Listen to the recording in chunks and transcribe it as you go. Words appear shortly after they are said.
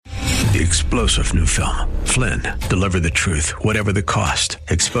the explosive new film, Flynn, deliver the truth, whatever the cost,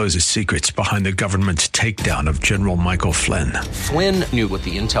 exposes secrets behind the government's takedown of General Michael Flynn. Flynn knew what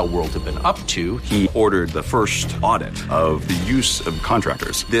the intel world had been up to. He ordered the first audit of the use of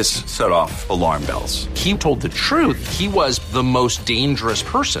contractors. This set off alarm bells. He told the truth. He was the most dangerous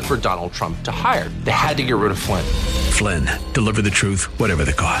person for Donald Trump to hire. They had to get rid of Flynn. Flynn, deliver the truth, whatever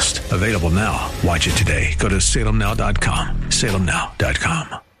the cost. Available now. Watch it today. Go to salemnow.com.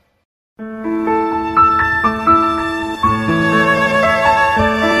 salemnow.com.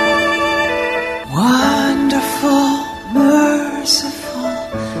 Wonderful,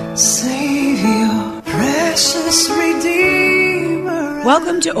 merciful Savior, precious Redeemer.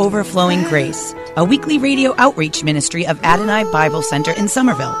 Welcome to Overflowing Grace, a weekly radio outreach ministry of Adonai Bible Center in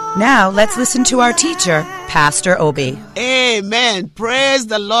Somerville. Now let's listen to our teacher, Pastor Obi. Amen. Praise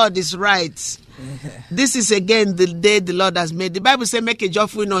the Lord is right. This is again the day the Lord has made. The Bible says, make a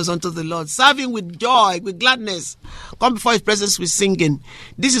joyful noise unto the Lord. Serve him with joy, with gladness. Come before his presence with singing.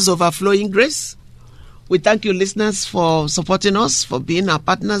 This is Overflowing Grace. We thank you, listeners, for supporting us, for being our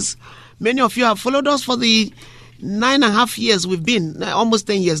partners. Many of you have followed us for the 9.5 years we've been, almost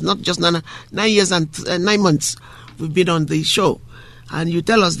 10 years, not just 9 years and 9 months we've been on the show. And you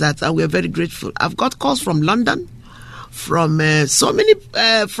tell us that, and we're very grateful. I've got calls from London, from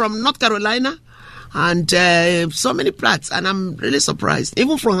from North Carolina, and so many parts, and I'm really surprised.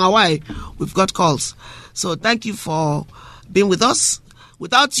 Even from Hawaii, we've got calls. So thank you for being with us.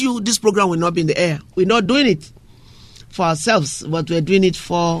 Without you, this program will not be in the air. We're not doing it for ourselves, but we're doing it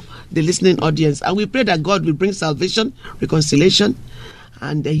for the listening audience. And we pray that God will bring salvation, reconciliation,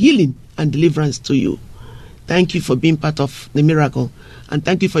 and healing and deliverance to you. Thank you for being part of the miracle, and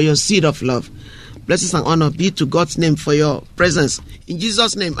thank you for your seed of love. Blessings and honor be to God's name for your presence. In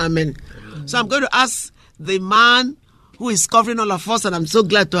Jesus' name, amen. So I'm going to ask the man who is covering all of us, and I'm so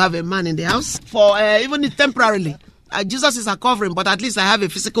glad to have a man in the house, for even temporarily. Jesus is a covering, but at least I have a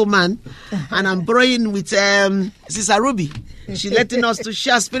physical man, and I'm praying with Sister Ruby. She's letting us to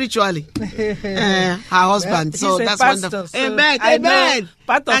share spiritually her husband. So that's pastor, wonderful. So amen. Amen.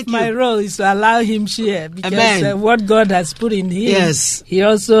 Part of my role is to allow him share, because what God has put in him, yes, he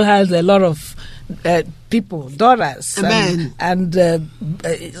also has a lot of people, daughters, and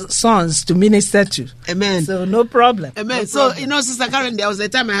sons to minister to. Amen. So no problem. Amen. No so, problem. Sister Karen, there was a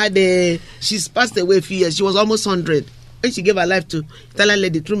time I had she's passed away a few years. She was almost 100. When she gave her life to Italian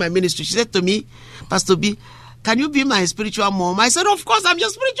lady through my ministry, she said to me, Pastor B, can you be my spiritual mom? I said, of course, I'm your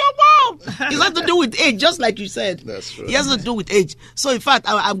spiritual mom. It has to do with age, just like you said. That's right. It has to do with age. So, in fact,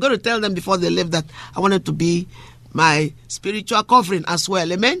 I'm going to tell them before they leave that I wanted to be my spiritual covering as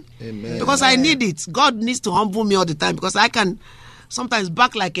well. Amen? Amen. Because I need it. God needs to humble me all the time, because I can sometimes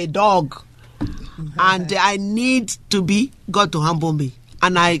bark like a dog. And I need to be God to humble me.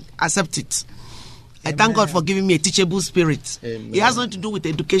 And I accept it. I thank God for giving me a teachable spirit. Amen. It has nothing to do with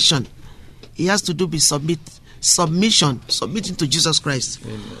education. It has to do with submitting to Jesus Christ.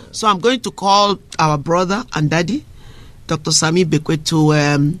 Amen. So I'm going to call our brother and daddy, Dr. Sami Bekwe,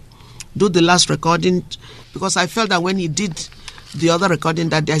 to do the last recording, because I felt that when he did the other recording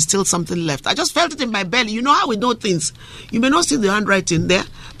that there's still something left. I just felt it in my belly. You know how we know things. You may not see the handwriting there,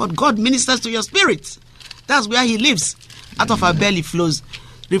 but God ministers to your spirit. That's where he lives. Out of our belly flows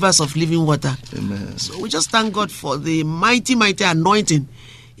rivers of living water. Amen. So we just thank God for the mighty, mighty anointing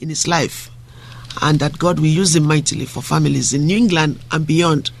in his life, and that God will use him mightily for families in New England and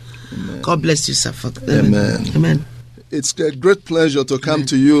beyond. Amen. God bless you, sir. Amen. Amen. It's a great pleasure to come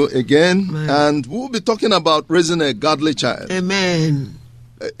to you again. Amen. And we'll be talking about raising a godly child. Amen.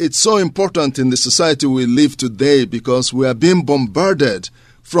 It's so important in the society we live today, because we are being bombarded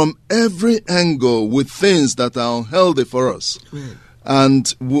from every angle with things that are unhealthy for us. Amen.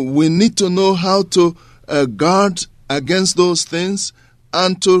 And we need to know how to guard against those things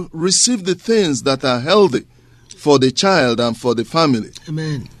and to receive the things that are healthy for the child and for the family.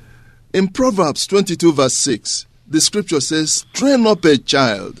 Amen. In Proverbs 22 verse 6, the scripture says, train up a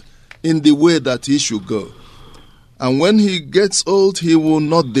child in the way that he should go, and when he gets old, he will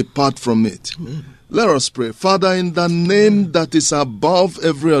not depart from it. Amen. Let us pray. Father, in the name that is above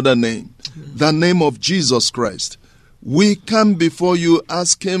every other name, the name of Jesus Christ, we come before you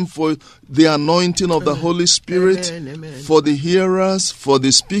asking for the anointing of the Holy Spirit, for the hearers, for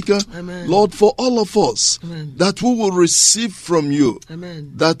the speaker, Lord, for all of us, that we will receive from you,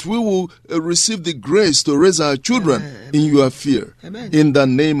 that we will receive the grace to raise our children in your fear, in the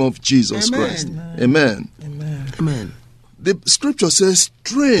name of Jesus Christ. Amen. Amen. The scripture says,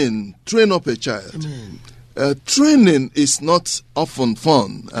 train up a child. Training is not often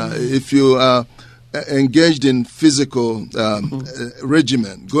fun. If you are engaged in physical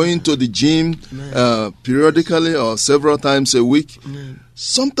regimen, going to the gym periodically or several times a week,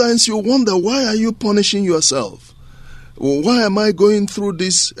 sometimes you wonder, why are you punishing yourself? Why am I going through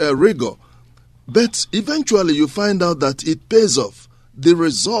this rigor? But eventually you find out that it pays off. The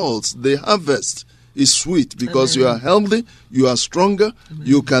results, the harvest is sweet because you are healthy, you are stronger,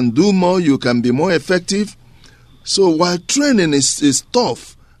 you can do more, you can be more effective. So while training is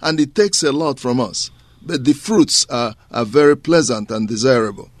tough and it takes a lot from us, but the fruits are very pleasant and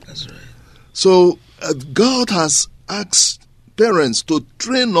desirable. That's right. So God has asked parents to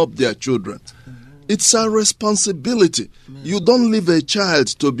train up their children. It's a responsibility. You don't leave a child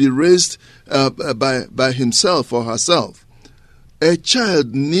to be raised by himself or herself. A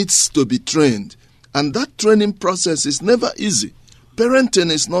child needs to be trained. And that training process is never easy.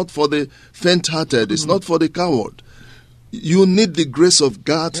 Parenting is not for the faint-hearted. It's not for the coward. You need the grace of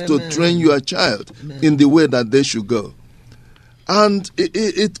God to train your child in the way that they should go. And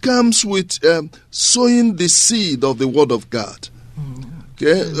it comes with sowing the seed of the Word of God.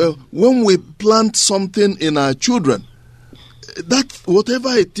 Okay? When we plant something in our children, that whatever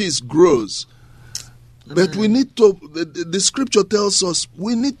it is grows. But we need to, the scripture tells us,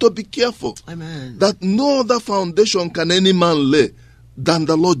 we need to be careful that no other foundation can any man lay than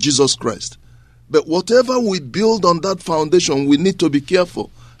the Lord Jesus Christ. But whatever we build on that foundation, we need to be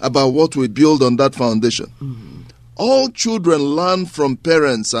careful about what we build on that foundation. All children learn from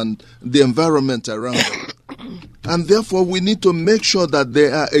parents and the environment around them. And therefore, we need to make sure that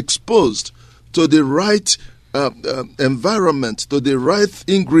they are exposed to the right environment, to the right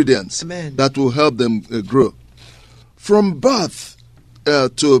ingredients that will help them grow. From birth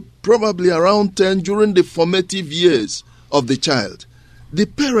to probably around 10, during the formative years of the child, the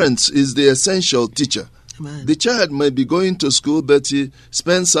parents is the essential teacher. The child may be going to school, but he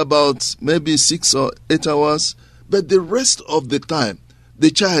spends about maybe 6 or 8 hours, but the rest of the time,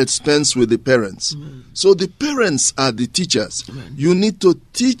 the child spends with the parents. So the parents are the teachers. You need to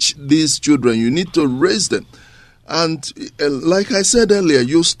teach these children. You need to raise them. And like I said earlier,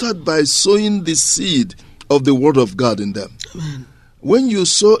 you start by sowing the seed of the Word of God in them. When you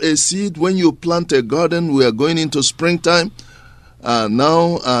sow a seed, when you plant a garden, we are going into springtime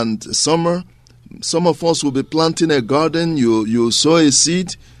now and summer. Some of us will be planting a garden. You sow a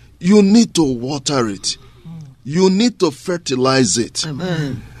seed. You need to water it. You need to fertilize it.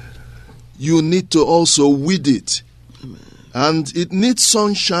 You need to also weed it. And it needs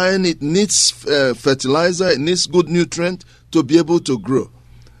sunshine, it needs fertilizer, it needs good nutrient to be able to grow.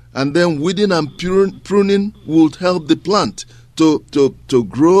 And then weeding and pruning will help the plant to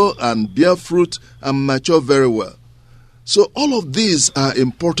grow and bear fruit and mature very well. So all of these are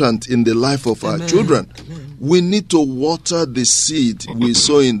important in the life of our children. We need to water the seed we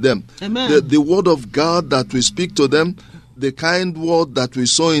sow in them. The word of God that we speak to them, the kind word that we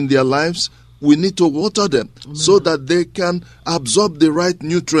sow in their lives, we need to water them so that they can absorb the right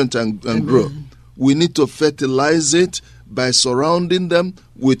nutrient and grow. We need to fertilize it by surrounding them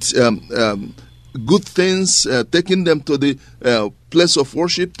with good things, taking them to the place of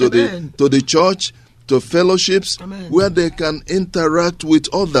worship, to the church, to fellowships, where they can interact with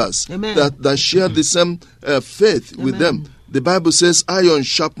others that share the same faith with them. The Bible says, iron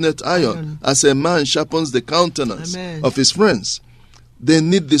sharpeneth iron, as a man sharpens the countenance of his friends. They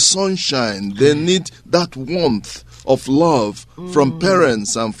need the sunshine. They need that warmth of love from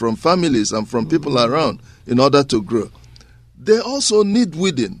parents and from families and from people around in order to grow. They also need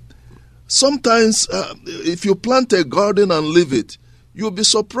weeding. Sometimes, if you plant a garden and leave it, you'll be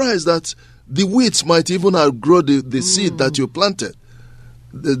surprised that the weeds might even outgrow the seed that you planted.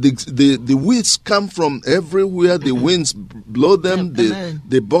 The weeds come from everywhere. The winds blow them.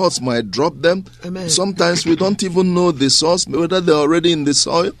 The birds might drop them. Sometimes we don't even know the source, whether they're already in the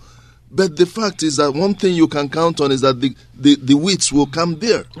soil. But the fact is that one thing you can count on is that the weeds will come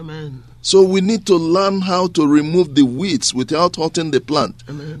there. So we need to learn how to remove the weeds without hurting the plant.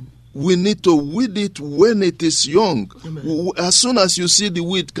 We need to weed it when it is young. As soon as you see the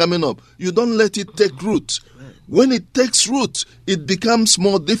weed coming up, you don't let it take root. When it takes root, it becomes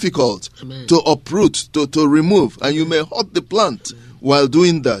more difficult to uproot, to remove, and you may hurt the plant while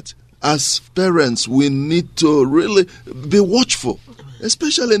doing that. As parents, we need to really be watchful,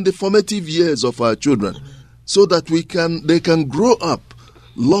 especially in the formative years of our children, so that they can grow up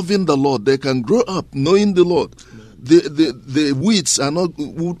loving the Lord. They can grow up knowing the Lord. The weeds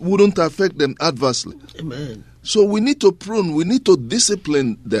wouldn't affect them adversely. So we need to prune, we need to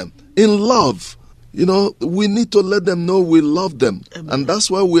discipline them in love. We need to let them know we love them. And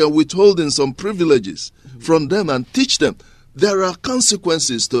that's why we are withholding some privileges from them and teach them there are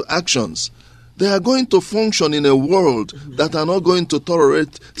consequences to actions. They are going to function in a world that are not going to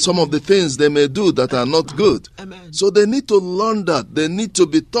tolerate some of the things they may do that are not good. Amen. So they need to learn that. They need to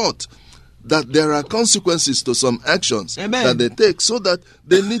be taught that there are consequences to some actions that they take, so that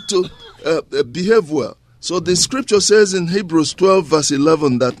they need to behave well. So the scripture says in Hebrews 12 verse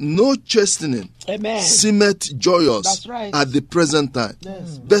 11 that no chastening seemeth joyous at the present time.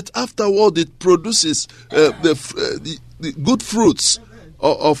 Yes. But afterward it produces the good fruits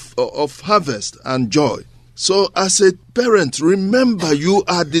of harvest and joy. So as a parent, remember you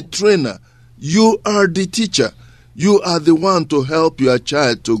are the trainer. You are the teacher. You are the one to help your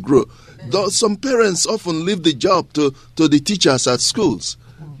child to grow. Though some parents often leave the job to the teachers at schools.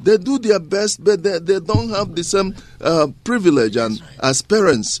 They do their best, but they don't have the same privilege as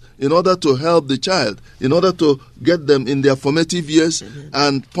parents in order to help the child, in order to get them in their formative years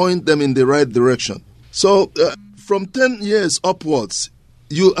and point them in the right direction. So from 10 years upwards,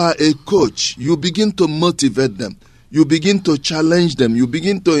 you are a coach. You begin to motivate them. You begin to challenge them. You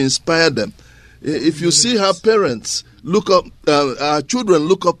begin to inspire them. If you see how parents look up, our children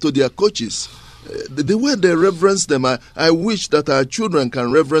look up to their coaches, the way they reverence them, I wish that our children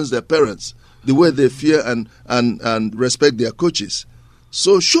can reverence their parents, the way they fear and respect their coaches.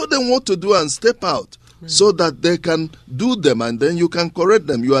 So show them what to do and step out so that they can do them, and then you can correct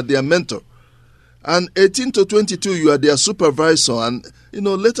them. You are their mentor. And 18 to 22, you are their supervisor. And,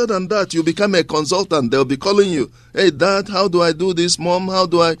 later than that, you become a consultant. They'll be calling you, hey, Dad, how do I do this? Mom, how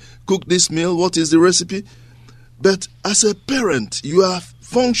do I cook this meal? What is the recipe? But as a parent, your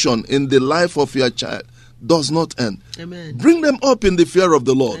function in the life of your child does not end. Amen. Bring them up in the fear of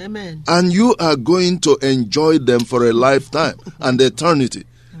the Lord. Amen. And you are going to enjoy them for a lifetime and eternity.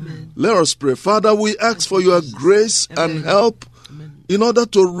 Amen. Let us pray. Father, we ask for your grace and help in order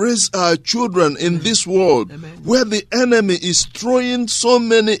to raise our children in this world where the enemy is throwing so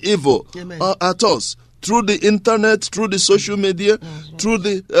many evil at us through the internet, through the social media, through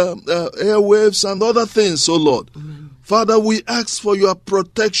the airwaves and other things, so Lord. Father, we ask for your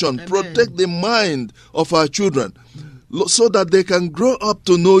protection. Protect the mind of our children so that they can grow up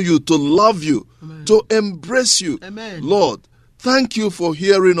to know you, to love you, to embrace you. Lord, thank you for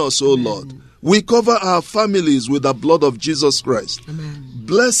hearing us, O Lord. We cover our families with the blood of Jesus Christ. Amen.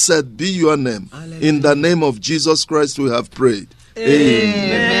 Blessed be your name. Hallelujah. In the name of Jesus Christ we have prayed.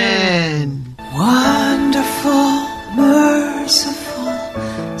 Amen. Wonderful,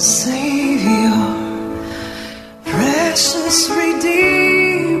 merciful Savior, precious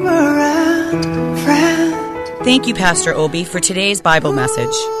Redeemer and friend. Thank you, Pastor Obi, for today's Bible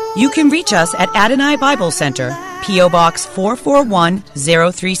message. You can reach us at Adonai Bible Center, P.O. Box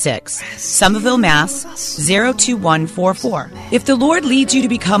 441036, Somerville, Mass. 02144. If the Lord leads you to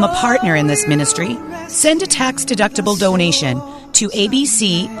become a partner in this ministry, send a tax-deductible donation to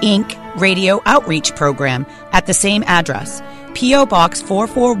ABC Inc. Radio Outreach Program at the same address, P.O. Box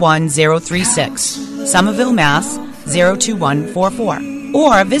 441036, Somerville, Mass. 02144.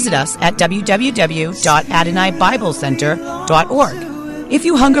 Or visit us at www.AdonaiBibleCenter.org. If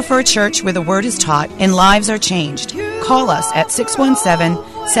you hunger for a church where the Word is taught and lives are changed, call us at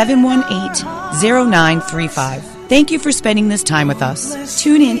 617-718-0935. Thank you for spending this time with us.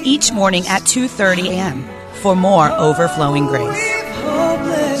 Tune in each morning at 2:30 a.m. for more Overflowing Grace.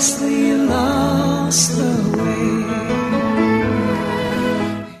 Hopelessly lost the way.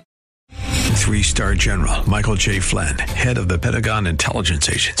 3-star General Michael J. Flynn, head of the Pentagon Intelligence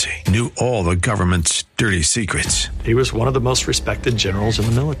Agency, knew all the government's dirty secrets. He was one of the most respected generals in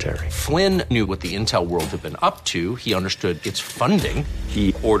the military. Flynn knew what the intel world had been up to. He understood its funding.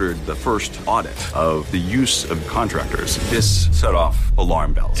 He ordered the first audit of the use of contractors. This set off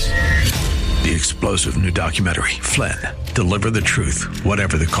alarm bells. The explosive new documentary, Flynn, Deliver the Truth,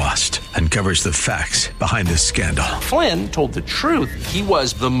 Whatever the Cost, uncovers the facts behind this scandal. Flynn told the truth. He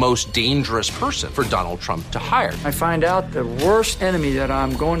was the most dangerous person for Donald Trump to hire. I find out the worst enemy that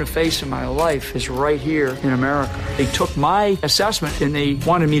I'm going to face in my life is right here in America. They took my assessment and they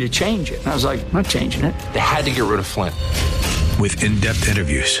wanted me to change it. And I was like, I'm not changing it. They had to get rid of Flynn. With in-depth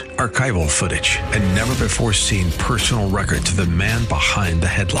interviews, archival footage, and never-before-seen personal records of the man behind the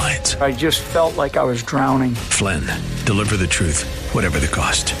headlines. I just felt like I was drowning. Flynn, Deliver the Truth, Whatever the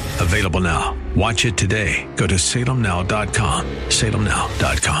Cost. Available now. Watch it today. Go to salemnow.com.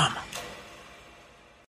 salemnow.com.